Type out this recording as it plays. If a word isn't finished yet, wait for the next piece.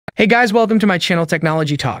Hey guys, welcome to my channel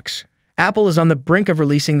Technology Talks. Apple is on the brink of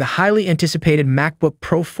releasing the highly anticipated MacBook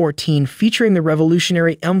Pro 14 featuring the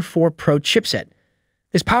revolutionary M4 Pro chipset.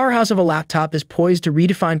 This powerhouse of a laptop is poised to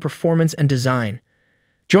redefine performance and design.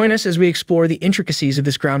 Join us as we explore the intricacies of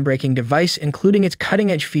this groundbreaking device, including its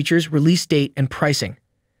cutting-edge features, release date, and pricing.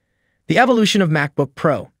 The evolution of MacBook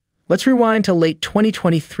Pro. Let's rewind to late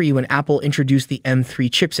 2023 when Apple introduced the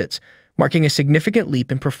M3 chipsets, marking a significant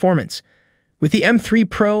leap in performance. With the M3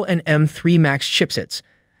 Pro and M3 Max chipsets,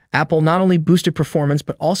 Apple not only boosted performance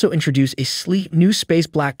but also introduced a sleek new space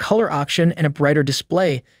black color option and a brighter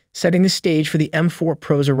display, setting the stage for the M4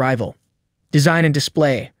 Pro's arrival. Design and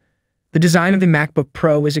display. The design of the MacBook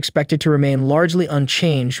Pro is expected to remain largely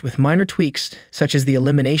unchanged, with minor tweaks such as the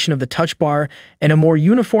elimination of the Touch Bar and a more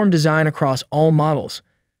uniform design across all models.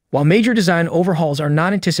 While major design overhauls are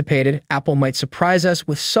not anticipated, Apple might surprise us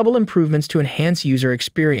with subtle improvements to enhance user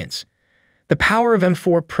experience. The power of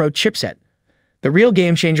M4 Pro chipset. The real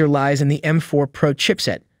game-changer lies in the M4 Pro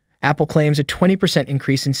chipset. Apple claims a 20%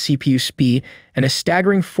 increase in CPU speed and a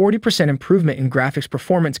staggering 40% improvement in graphics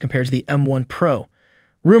performance compared to the M1 Pro.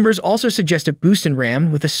 Rumors also suggest a boost in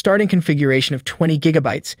RAM with a starting configuration of 20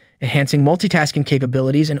 GB, enhancing multitasking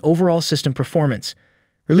capabilities and overall system performance.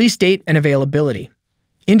 Release date and availability.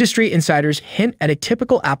 Industry insiders hint at a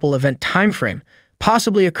typical Apple event timeframe,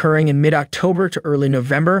 possibly occurring in mid-October to early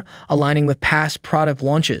November, aligning with past product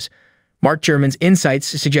launches. Mark Gurman's insights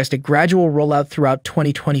suggest a gradual rollout throughout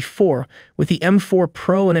 2024, with the M4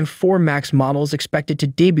 Pro and M4 Max models expected to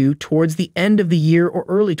debut towards the end of the year or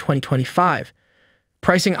early 2025.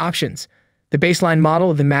 Pricing options. The baseline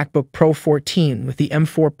model of the MacBook Pro 14 with the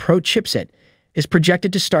M4 Pro chipset is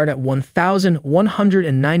projected to start at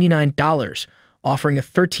 $1,199, offering a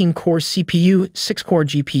 13-core CPU, 6-core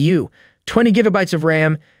GPU, 20 GB of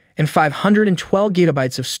RAM, and 512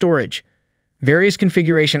 GB of storage. Various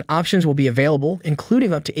configuration options will be available,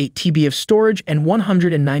 including up to 8 TB of storage and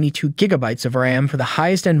 192 GB of RAM for the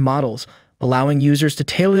highest-end models, allowing users to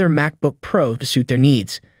tailor their MacBook Pro to suit their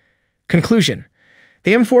needs. Conclusion.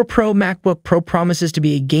 The M4 Pro MacBook Pro promises to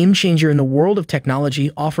be a game-changer in the world of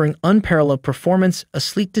technology, offering unparalleled performance, a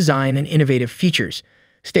sleek design, and innovative features.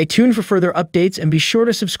 Stay tuned for further updates and be sure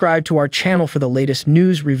to subscribe to our channel for the latest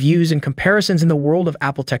news, reviews, and comparisons in the world of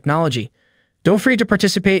Apple technology. Don't forget to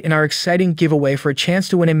participate in our exciting giveaway for a chance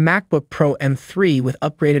to win a MacBook Pro M3 with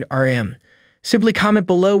upgraded RAM. Simply comment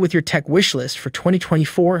below with your tech wish list for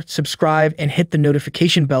 2024, subscribe, and hit the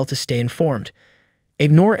notification bell to stay informed.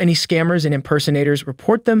 Ignore any scammers and impersonators,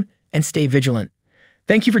 report them, and stay vigilant.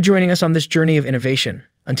 Thank you for joining us on this journey of innovation.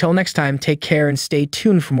 Until next time, take care and stay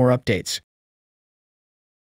tuned for more updates.